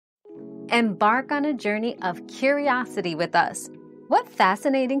Embark on a journey of curiosity with us. What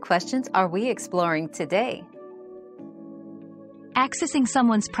fascinating questions are we exploring today? Accessing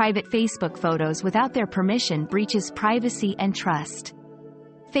someone's private Facebook photos without their permission breaches privacy and trust.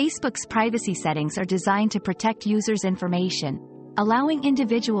 Facebook's privacy settings are designed to protect users' information, allowing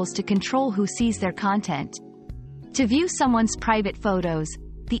individuals to control who sees their content. To view someone's private photos,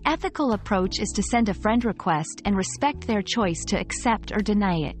 the ethical approach is to send a friend request and respect their choice to accept or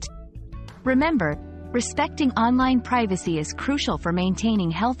deny it. Remember, respecting online privacy is crucial for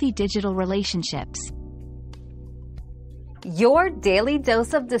maintaining healthy digital relationships. Your daily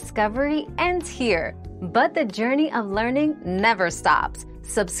dose of discovery ends here, but the journey of learning never stops.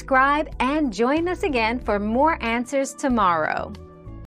 Subscribe and join us again for more answers tomorrow.